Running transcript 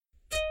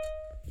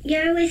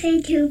You're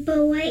listening to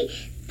Beloit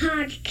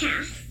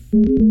Podcast.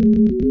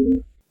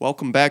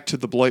 Welcome back to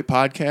the Beloit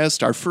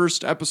Podcast, our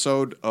first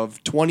episode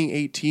of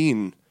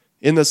 2018.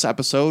 In this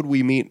episode,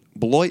 we meet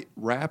Beloit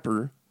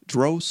rapper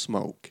Dro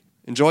Smoke.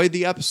 Enjoy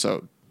the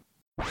episode.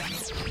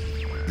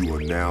 You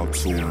are now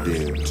tuned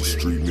in to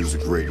Street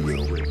Music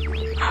Radio.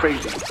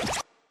 Crazy.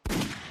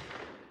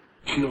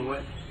 You know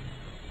what?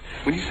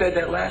 When you said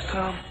that last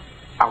time,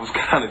 I was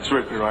kind of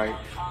tripping, right?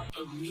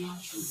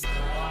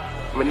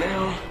 But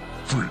now,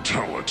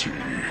 Fatality.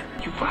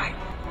 you're right.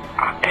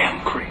 I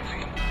am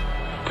crazy.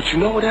 But you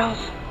know what else?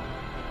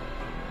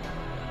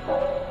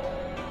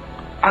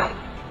 I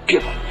don't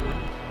give a.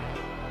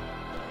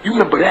 You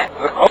remember that?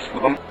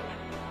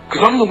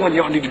 Because I'm the one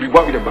y'all need to be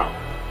worried about.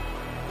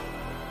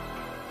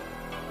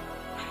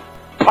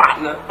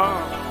 Partner.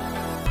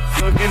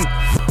 Looking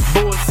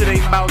bullshit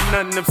ain't about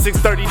nothing. If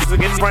 630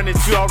 looking run it,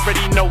 you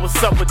already know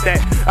what's up with that.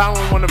 I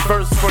don't want a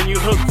verse from you,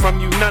 hook from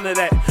you, none of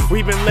that.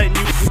 We been letting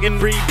you fucking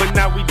read, but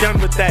now we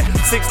done with that.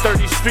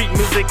 630 street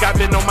music, I've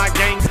been on my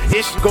gang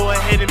ish. Go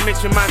ahead and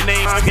mention my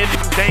name, I'm getting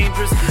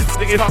dangerous.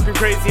 Nigga talking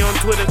crazy on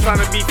Twitter,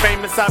 trying to be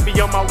famous. I be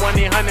on my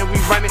 1-800, we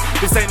running.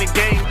 This ain't a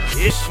game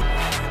issue.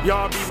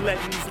 Y'all be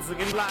letting these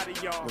fucking lie to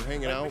y'all. We're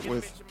hanging out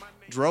with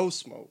Dro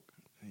Smoke.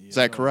 Is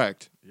that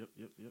correct? Yep.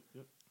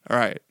 All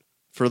right.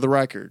 For the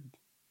record,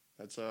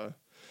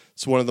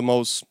 it's one of the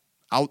most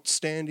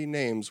outstanding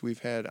names we've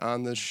had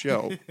on this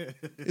show.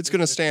 It's going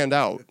to stand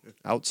out.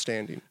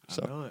 Outstanding.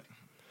 I know it.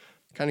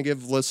 Kind of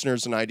give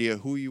listeners an idea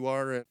who you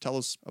are and tell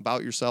us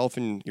about yourself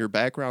and your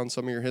background,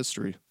 some of your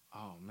history.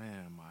 Oh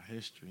man, my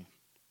history,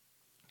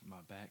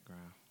 my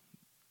background.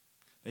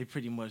 They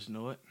pretty much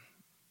know it.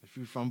 If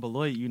you're from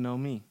Beloit, you know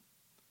me.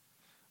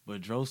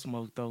 But Dro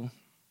Smoke though,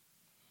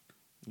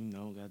 you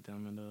know,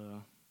 goddamn it,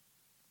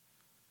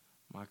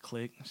 my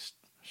clique,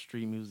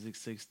 Street Music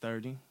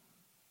 630.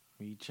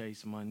 We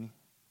chase money.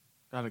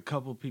 Got a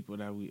couple people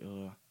that we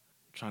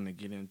trying to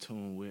get in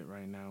tune with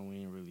right now. We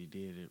ain't really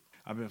did it.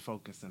 I've been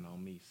focusing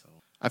on me, so.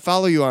 I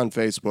follow you on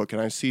Facebook,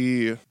 and I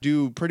see you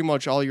do pretty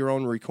much all your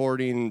own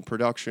recording,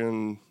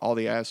 production, all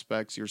the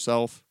aspects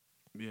yourself.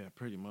 Yeah,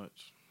 pretty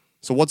much.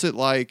 So what's it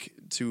like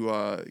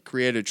to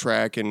create a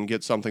track and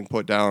get something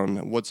put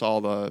down? What's all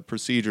the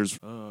procedures?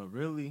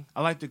 Really?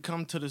 I like to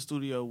come to the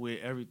studio with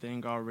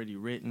everything already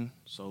written.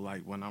 So,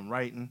 like, when I'm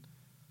writing,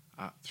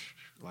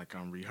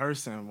 I'm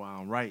rehearsing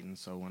while I'm writing.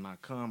 So when I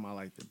come, I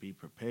like to be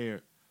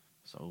prepared.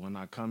 So when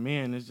I come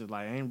in, it's just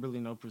like, ain't really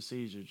no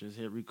procedure. Just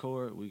hit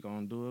record. We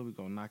gonna do it. We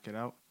gonna knock it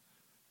out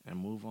and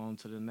move on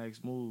to the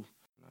next move.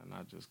 And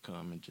I just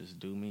come and just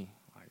do me.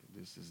 Like,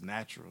 this is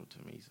natural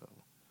to me. So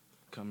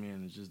come in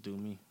and just do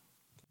me.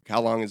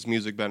 How long has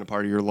music been a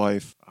part of your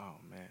life? Oh,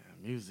 man.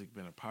 Music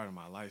been a part of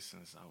my life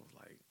since I was,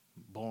 like,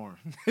 born.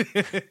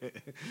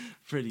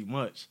 Pretty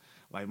much.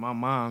 Like, my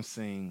mom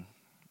sing,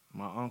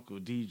 my uncle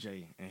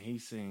DJ, and he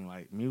sing,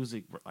 like,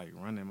 music, like,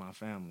 running my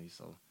family.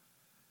 So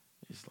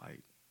it's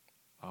like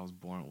I was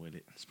born with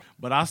it.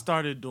 But I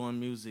started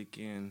doing music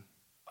when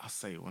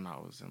I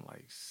was in,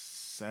 like,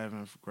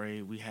 7th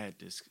grade. We had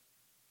this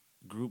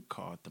group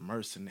called The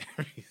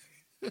Mercenaries.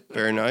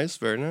 Very nice,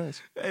 very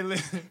nice. Hey,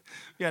 listen,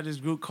 we had this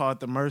group called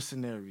The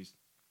Mercenaries.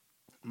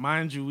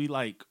 Mind you, we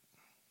like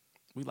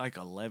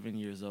 11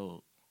 years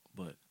old,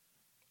 but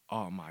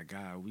oh my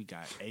God, we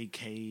got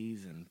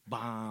AKs and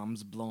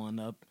bombs blowing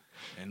up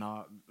and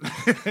all.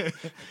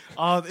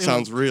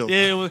 Sounds real.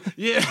 Yeah,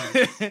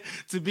 yeah.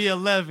 To be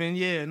 11,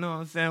 yeah, you know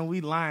what I'm saying?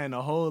 We lying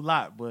a whole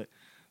lot, but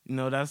you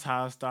know, that's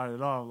how I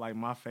started off. Like,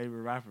 my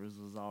favorite rappers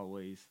was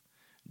always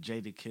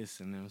Jadakiss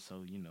and them,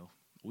 so you know,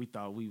 we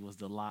thought we was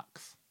the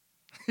Locks.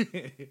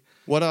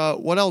 What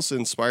else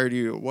inspired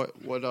you?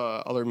 What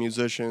other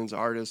musicians,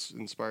 artists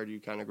inspired you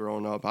kind of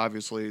growing up?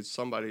 Obviously,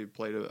 somebody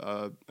played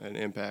an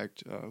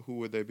impact. Who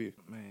would they be?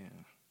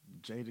 Man,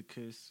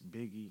 Jadakiss,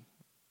 Biggie,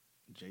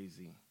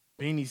 Jay-Z.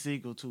 Beanie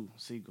Siegel, too.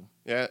 Siegel.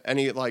 Yeah,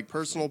 any like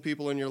personal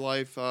people in your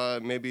life,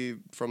 maybe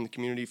from the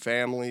community,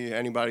 family,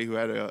 anybody who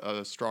had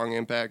a strong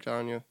impact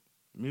on you?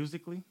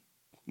 Musically?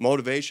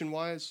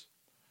 Motivation-wise?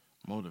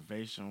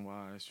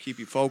 Motivation-wise. Keep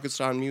you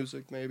focused on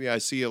music, maybe? I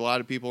see a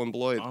lot of people in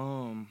Beloit,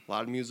 A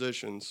lot of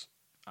musicians.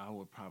 I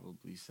would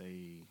probably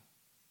say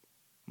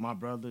my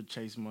brother,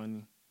 Chase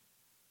Money,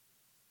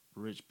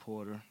 Rich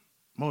Porter.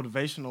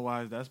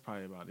 Motivational-wise, that's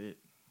probably about it.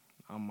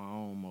 I'm my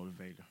own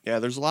motivator. Yeah,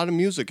 there's a lot of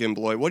music in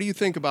Beloit. What do you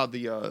think about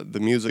the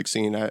music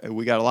scene?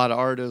 We got a lot of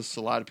artists,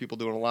 a lot of people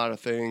doing a lot of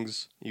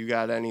things. You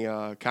got any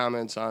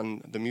comments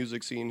on the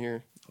music scene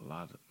here?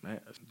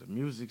 The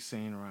music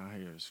scene around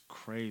here is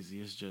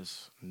crazy. It's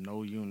just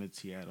no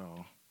unity at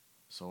all.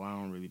 So I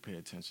don't really pay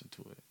attention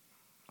to it.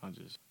 I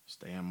just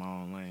stay in my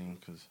own lane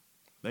because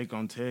they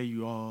gonna tell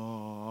you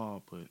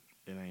all, but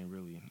it ain't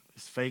really.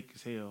 It's fake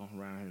as hell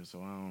around here,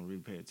 so I don't really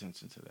pay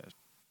attention to that.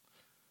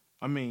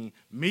 I mean,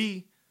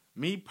 me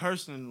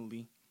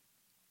personally,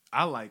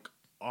 I like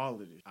all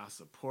of this. I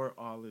support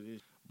all of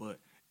this, but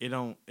it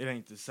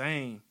ain't the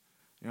same.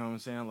 You know what I'm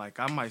saying? Like,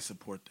 I might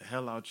support the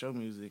hell out your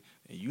music,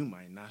 and you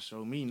might not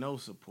show me no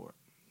support.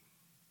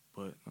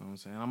 But, you know what I'm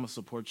saying? I'm going to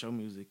support your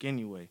music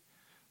anyway.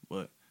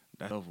 But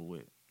that's over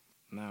with.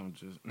 Now I'm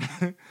just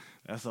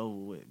that's over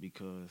with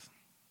because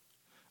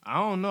I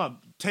don't know.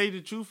 Tell you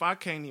the truth, I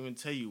can't even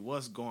tell you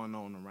what's going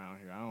on around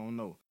here. I don't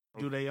know.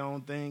 Do their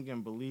own thing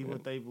and believe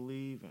what they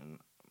believe, and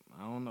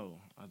I don't know.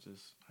 I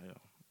just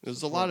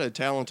There's a lot of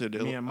talented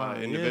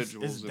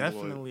individuals. It's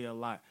definitely a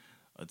lot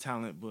of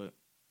talent, but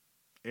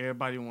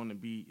everybody want to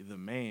be the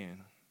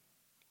man,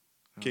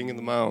 king of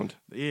the mound.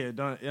 Yeah, you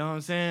know what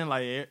I'm saying?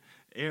 Like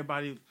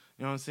everybody, you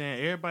know what I'm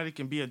saying? Everybody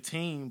can be a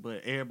team,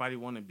 but everybody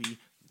want to be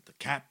the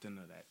captain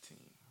of that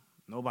team.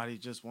 Nobody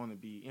just want to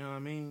be, you know what I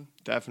mean?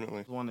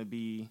 Definitely. Want to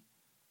be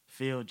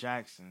Phil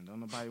Jackson. Don't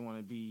nobody want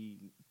to be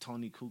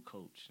Tony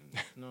Kukoc.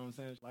 And, you know what I'm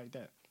saying? Like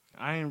that.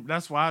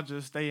 That's why I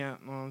just stay in,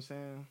 you know what I'm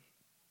saying?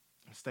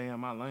 Stay in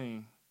my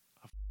lane.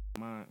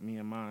 Me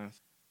and mine,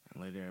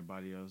 and let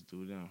everybody else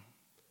do them.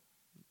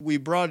 We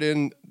brought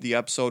in the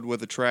episode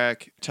with a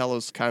track. Tell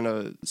us kind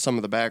of some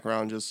of the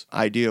background, just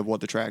idea of what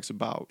the track's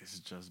about. It's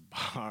just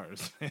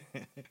bars.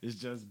 It's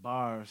just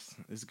bars.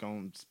 It's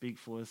going to speak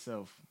for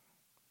itself.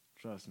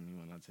 Trust me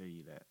when I tell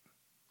you that.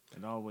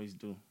 It always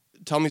do.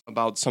 Tell me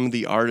about some of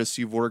the artists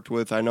you've worked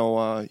with. I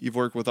know you've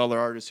worked with other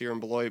artists here in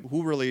Beloit.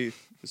 Who really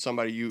is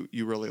somebody you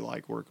really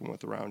like working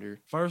with around here?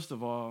 First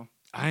of all,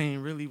 I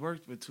ain't really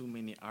worked with too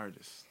many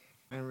artists.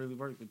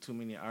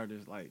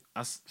 Like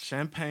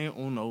Champagne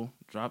Uno,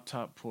 Drop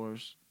Top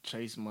Porsche,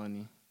 Chase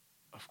Money,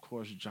 of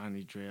course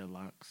Johnny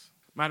Dreadlocks.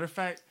 Matter of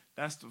fact,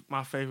 that's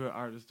my favorite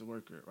artist to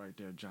work with right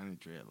there, Johnny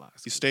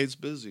Dreadlocks. He stays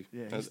busy.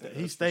 Yeah,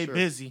 he stayed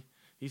busy.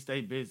 He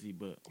stayed busy,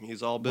 but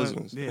he's all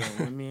business.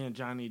 When me and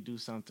Johnny do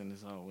something,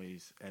 it's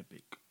always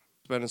epic.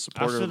 He's been a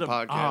supporter of the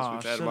podcast.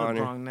 We've had him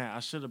on here. I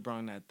should have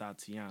brought that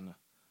Tatiana,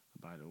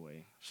 by the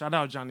way. Shout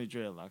out Johnny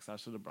Dreadlocks. I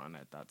should have brought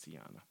that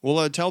Tatiana.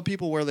 Well, tell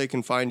people where they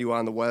can find you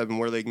on the web and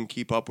where they can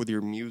keep up with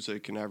your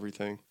music and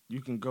everything.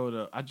 You can go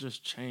to, I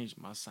just changed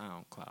my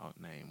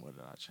SoundCloud name. What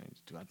did I change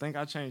it to? I think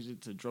I changed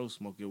it to Dro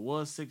Smoke. It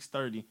was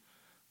 630,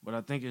 but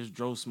I think it's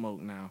Dro Smoke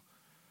now.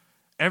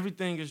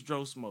 Everything is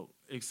Dro Smoke,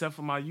 except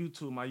for my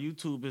YouTube. My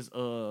YouTube is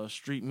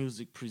Street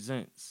Music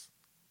Presents.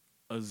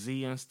 A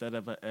Z instead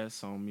of a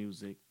S on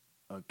music,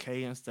 a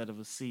K instead of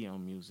a C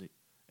on music,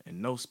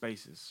 and no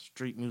spaces.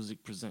 Street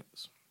Music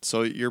Presents.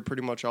 So you're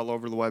pretty much all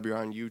over the web. You're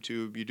on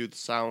YouTube. You do the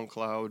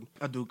SoundCloud.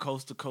 I do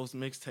Coast to Coast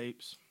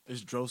mixtapes.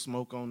 It's Dro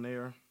Smoke on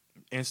there.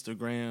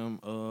 Instagram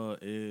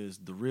is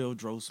The Real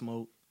Dro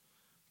Smoke.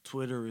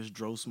 Twitter is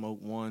Dro Smoke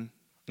 1.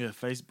 Yeah,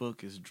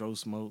 Facebook is Dro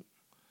Smoke.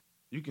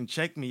 You can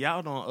check me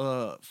out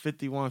on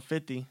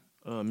 5150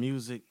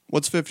 music.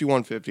 What's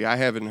 5150? I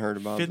haven't heard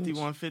about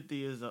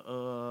 5150 is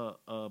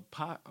a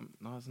pod.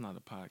 No, it's not a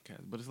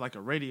podcast, but it's like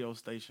a radio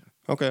station.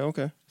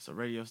 Okay. It's a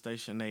radio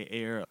station. They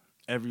air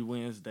every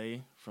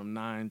Wednesday from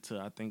 9 to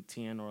I think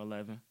 10 or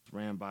 11. It's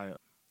ran by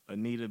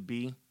Anita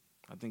B.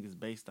 I think it's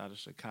based out of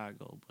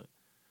Chicago, but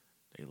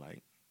they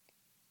like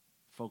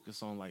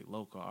focus on like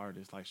local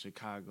artists like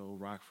Chicago,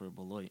 Rockford,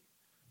 Beloit.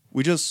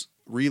 We just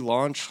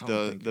relaunched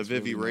the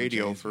Vivi really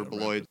radio for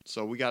Beloit,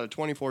 so we got a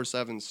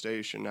 24/7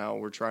 station now.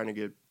 We're trying to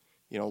get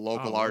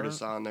local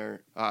artists on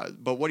there.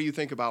 But what do you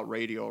think about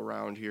radio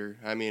around here?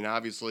 I mean,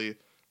 obviously,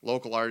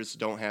 local artists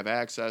don't have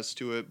access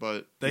to it,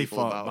 but they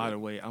fault. By the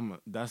way,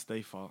 that's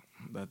their fault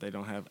that they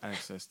don't have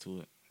access to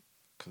it,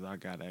 because I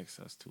got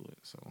access to it.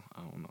 So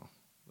I don't know.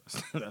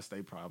 That's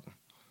their problem.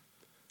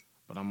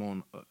 But I'm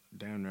on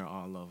damn near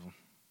all of them.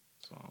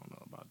 So I don't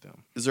know about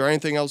them. Is there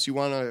anything else you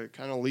want to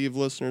kind of leave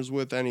listeners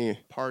with? Any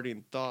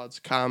parting thoughts,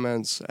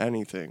 comments,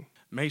 anything?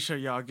 Make sure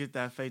y'all get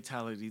that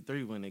Fatality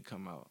 3 when they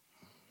come out.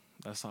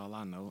 That's all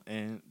I know.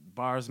 And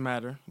Bars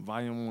Matter,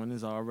 Volume 1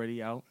 is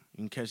already out. You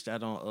can catch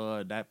that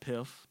on that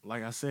Piff.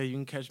 Like I said, you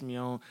can catch me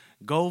on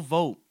Go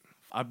Vote.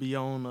 I be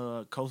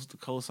on Coast to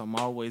Coast. I'm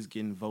always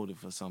getting voted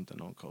for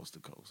something on Coast to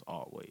Coast,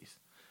 always.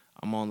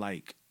 I'm on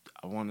like,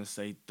 I want to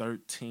say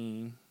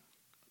 13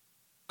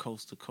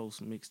 Coast to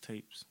Coast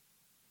mixtapes.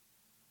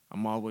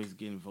 I'm always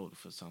getting voted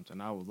for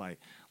something. I was like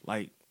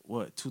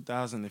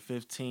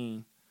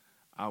 2015,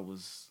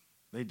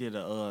 they did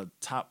a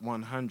top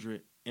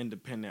 100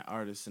 independent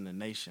artists in the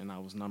nation. I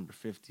was number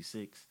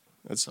 56.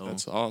 That's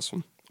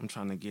awesome. I'm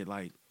trying to get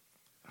like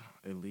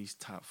at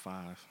least top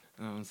 5.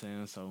 You know what I'm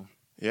saying? So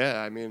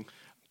yeah, I mean,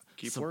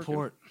 keep support.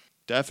 Working.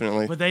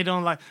 Definitely. But they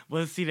don't like.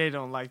 Well, see, they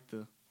don't like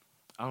the.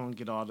 I don't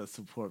get all the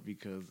support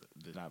because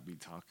I be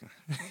talking,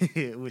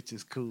 which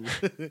is cool.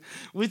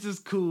 Which is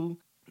cool.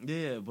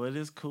 Yeah, but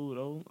it's cool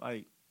though.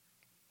 Like,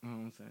 you know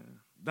what I'm saying?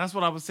 That's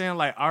what I was saying.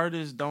 Like,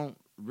 artists don't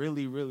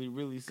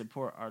really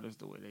support artists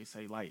the way they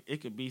say. Like,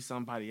 it could be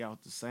somebody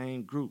out the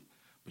same group,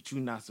 but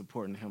you not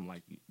supporting him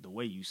like the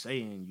way you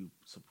saying you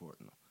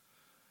supporting him.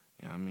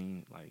 You know what I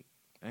mean? Like,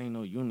 ain't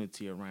no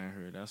unity around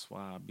here. That's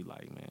why I be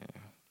like, man,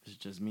 it's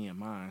just me and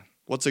mine.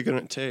 What's it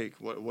gonna take?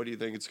 What do you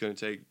think it's gonna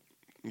take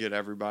to get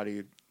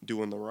everybody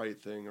doing the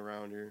right thing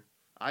around here?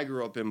 I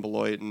grew up in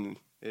Beloit, and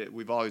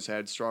we've always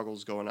had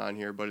struggles going on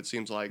here, but it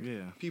seems like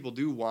people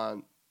do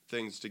want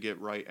things to get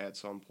right at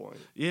some point.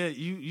 Yeah,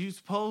 you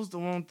supposed to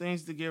want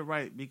things to get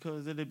right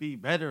because it'd be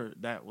better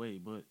that way,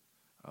 but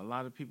a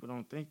lot of people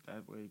don't think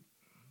that way.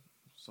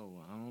 So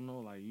I don't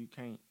know, like you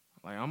can't.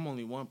 Like, I'm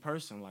only one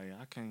person. Like,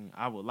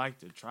 I would like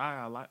to try.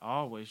 I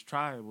always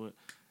try it, but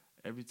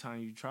every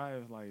time you try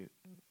it, like,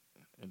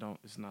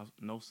 it's not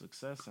no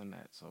success in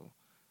that. So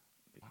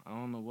I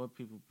don't know what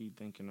people be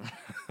thinking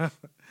around.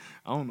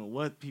 I don't know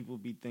what people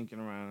be thinking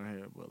around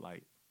here, but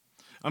like,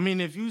 I mean,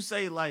 if you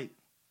say like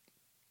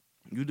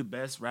you the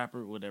best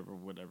rapper, whatever,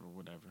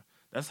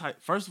 that's how.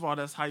 First of all,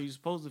 that's how you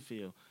supposed to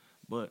feel,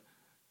 but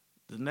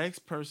the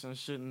next person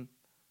shouldn't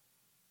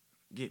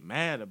get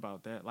mad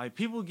about that. Like,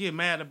 people get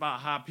mad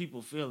about how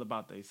people feel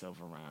about themselves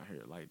around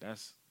here. Like,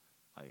 that's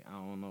like, I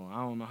don't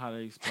know how to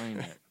explain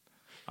that.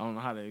 I don't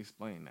know how to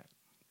explain that.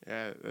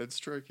 Yeah, it's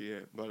tricky,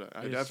 but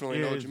I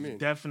definitely know what you mean.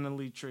 It's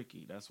definitely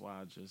tricky. That's why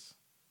I just.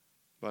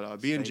 But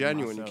being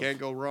genuine, you can't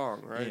go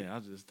wrong, right? Yeah, I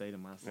just stay to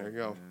myself. There you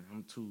go.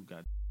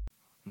 Man.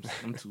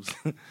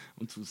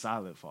 I'm too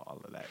solid for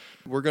all of that.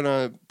 We're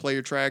gonna play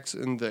your tracks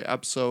in the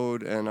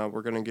episode, and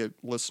we're gonna get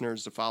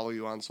listeners to follow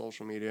you on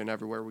social media and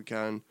everywhere we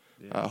can.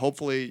 Yeah.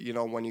 Hopefully,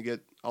 when you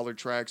get other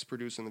tracks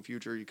produced in the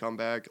future, you come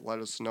back, let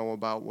us know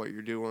about what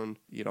you're doing.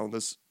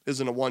 This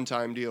isn't a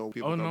one-time deal.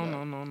 People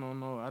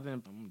no. I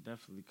didn't. I'm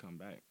definitely come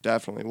back.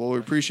 Definitely. Well, we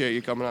appreciate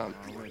you coming on.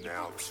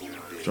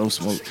 Dro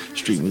Smoke,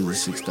 Street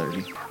Music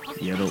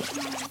 630. Yeah, though.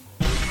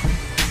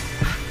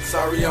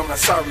 Sorry, I'm not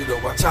sorry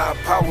though. I try to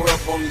power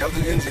up on the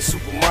other end of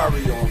Super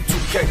Mario on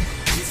 2K.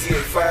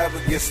 GTA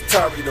 5 against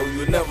Atari though,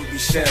 you'll never be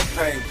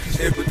champagne.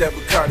 It with that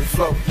Bacardi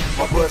flow.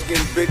 My blood's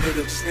getting bigger,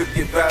 the snip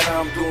get better.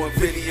 I'm doing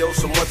videos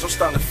so much I'm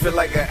starting to feel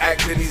like an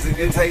actor. These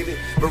niggas hate it,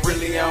 but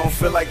really I don't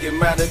feel like it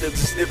mattered. The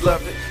snip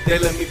love it. They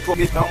let me put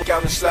it on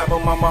out and slap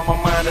on my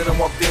mind. And I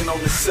walked in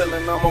on the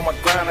ceiling. I'm on my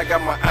grind. I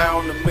got my eye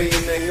on the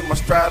million. They hit my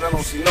stride. I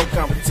don't see no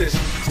competition.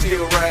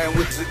 Still riding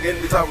with the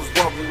niggas I was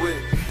walking with.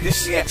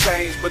 This shit ain't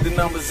changed, but the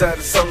numbers out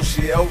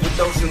associate.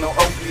 Overdosing on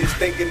opiates,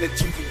 thinking that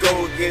you could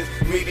go against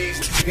me.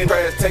 These chicken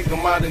trash, take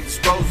them out and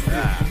dispose of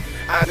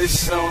it.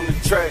 This shit on the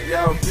track,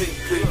 y'all peep.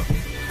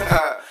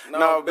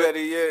 No, better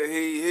yet,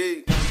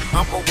 he.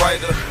 I'm a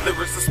writer,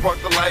 lyrics that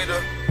spark the lighter.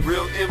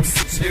 Real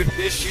MCs here,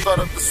 this shit start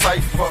up the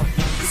cipher.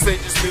 This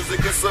ain't just music,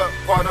 it's a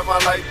part of my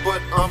life,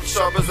 but I'm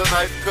sharp as a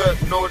knife cut.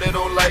 No, they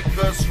don't like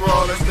us.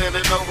 Raw, they're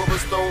standing over a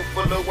stove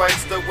full of white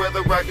stuff.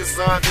 Whether I can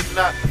sign or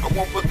not, I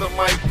won't put the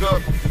mic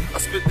up. I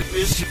spit the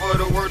bitch for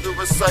the word to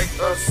recite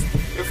us.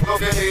 If no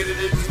can hate it,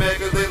 it's just mad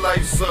cause their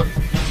life suck.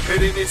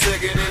 Hit any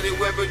second, any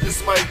weapon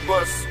just might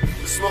bust.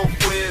 The smoke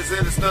clears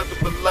and it's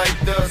nothing but light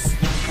dust.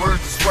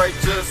 Words is right,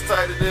 just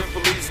tighter than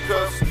police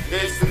cuffs.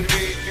 Instantly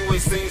read, you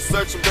ain't seen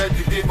such, I'm glad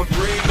you get my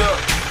green up.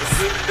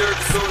 It's in the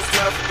dirty, so it's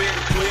time for me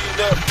to clean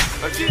up.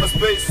 I keep my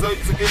space so you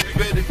can be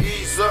better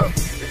ease up.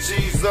 And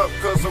cheese up,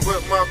 cause I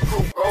rip my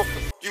crew off.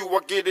 You, I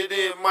get it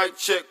in, mic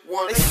check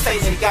one. They say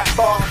they got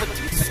balls, but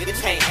they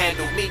can't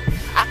handle me.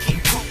 I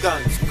keep 2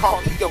 guns,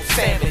 call me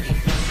Yosemite.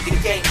 The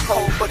game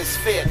cold, but it's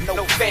fair,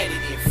 no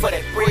vanity. And for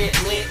that bread,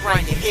 lint,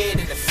 grind your head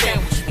in a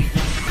sandwich meat.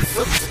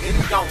 And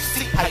you don't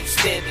see how you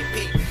stand and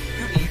beat.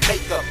 You need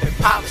makeup and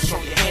polish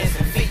on your hands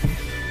and feet.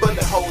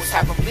 Bullet holes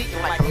have him leaking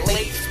like a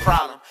lady's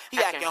problem. He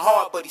acting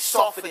hard, but he's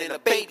softer than a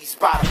baby's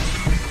bottom.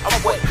 I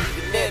wasn't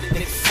even there, the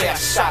niggas say I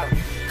shot him.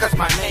 Cause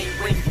my name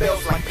ring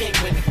bells like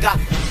Penguin and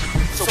Gotham.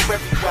 So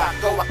everywhere I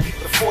go, I keep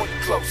the 40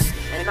 close.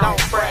 And I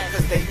don't brag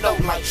cause they know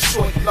like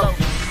short low.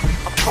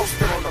 I'm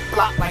posted on the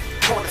block like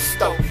the corner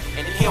store.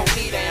 And he don't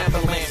need an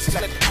ambulance,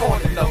 just let the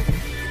corner know.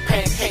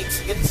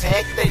 Pancakes, get to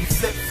egg, they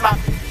flip-flop.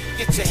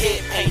 Get your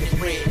head painted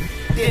red,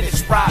 then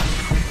it's robbing.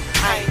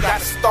 I ain't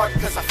gotta start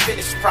cause I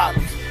finished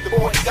problems. The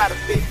boy got a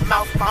big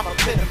mouth, I'ma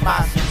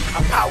minimize.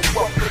 I power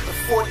up with the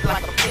 40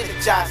 like I'm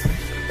energized.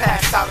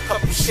 Pass out a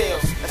couple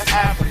shells, that's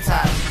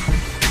advertising.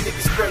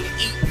 Niggas barely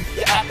eat,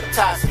 you're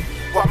appetizing.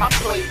 While my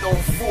plate on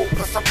full,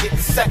 plus I'm getting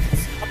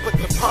seconds. I put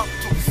the pump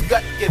to his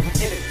gut, give him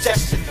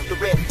indigestion of the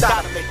red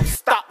dot to make him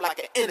stop like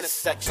an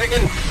intersection.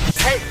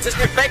 Hey, just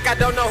get fake, I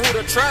don't know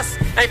who to trust.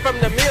 Ain't from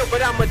the mill,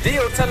 but I'ma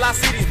deal till I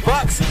see these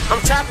bucks. I'm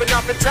trapping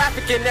off in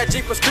traffic in that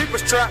Jeepers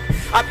Creepers truck.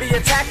 I be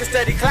attacking,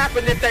 steady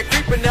clapping if they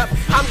creeping up.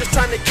 I'm just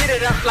trying to get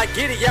it up like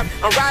giddy up.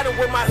 I'm riding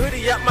with my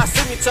hoodie up, my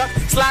semi tuck.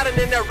 Sliding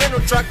in that rental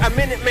truck, a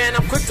minute man,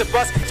 I'm quick to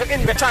bust.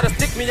 Try to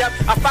stick me up,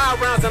 I fire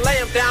rounds and lay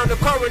him down. The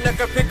coroner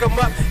can pick him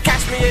up.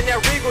 Catch me in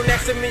that Regal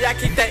next to me, I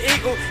keep that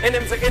eagle. And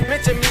them fucking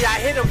mention me, I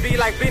hit him, be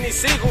like Benny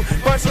Siegel.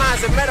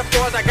 Punchlines and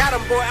metaphors, I got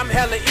him, boy, I'm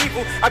hella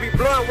evil. I be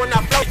blowing when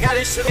I flow, got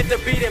this shit, hit the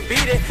beat and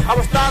beat it. I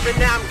was starving,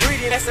 now I'm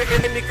greedy, that's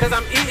again me cause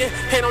I'm eating.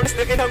 Ain't on this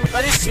nigga, tell me,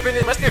 but this shit been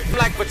must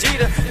like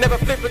Vegeta. Never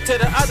flip it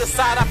to the other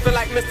side, I feel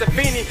like Mr.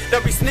 Feeney.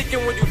 They'll be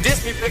sneaking when you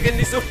diss me, picking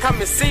these who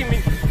come and see me.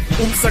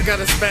 Oops, I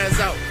gotta spaz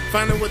out,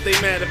 finding what they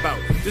mad about.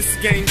 This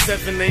is game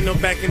 7, ain't no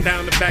backing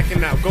down or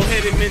backing out. Go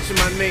ahead and mention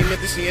my name, let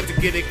this shit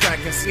to get it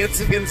cracking. See, it's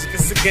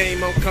a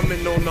game, I'm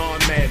coming on all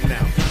mad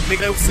now.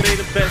 Nigga, they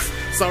the best,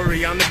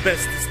 sorry, I'm the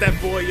best. It's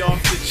that boy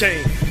off the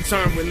chain,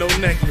 turn with no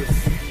necklace.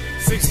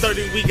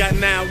 6:30, we got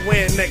 9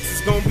 wearing next.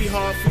 It's gonna be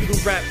hard for you to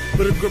rap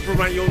with a grip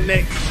around your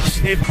neck.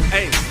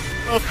 Hey,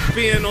 up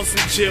being on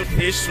some chill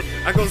ish.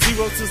 I go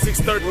 0 to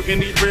 630, we're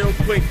gonna eat real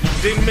quick.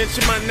 Didn't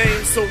mention my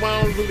name, so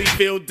I don't really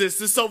feel this.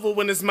 It's over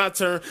when it's my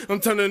turn. I'm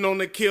turning on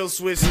the kill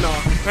switch.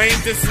 Nah, I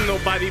ain't dissing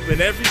nobody,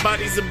 but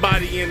everybody's a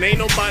body, and ain't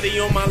nobody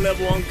on my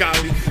level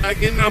ungodly. I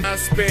get out, I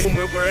spin,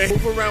 move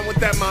around with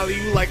that molly.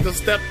 You like the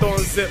stepped on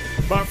zip,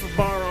 bar for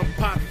bar, I'm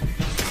pop.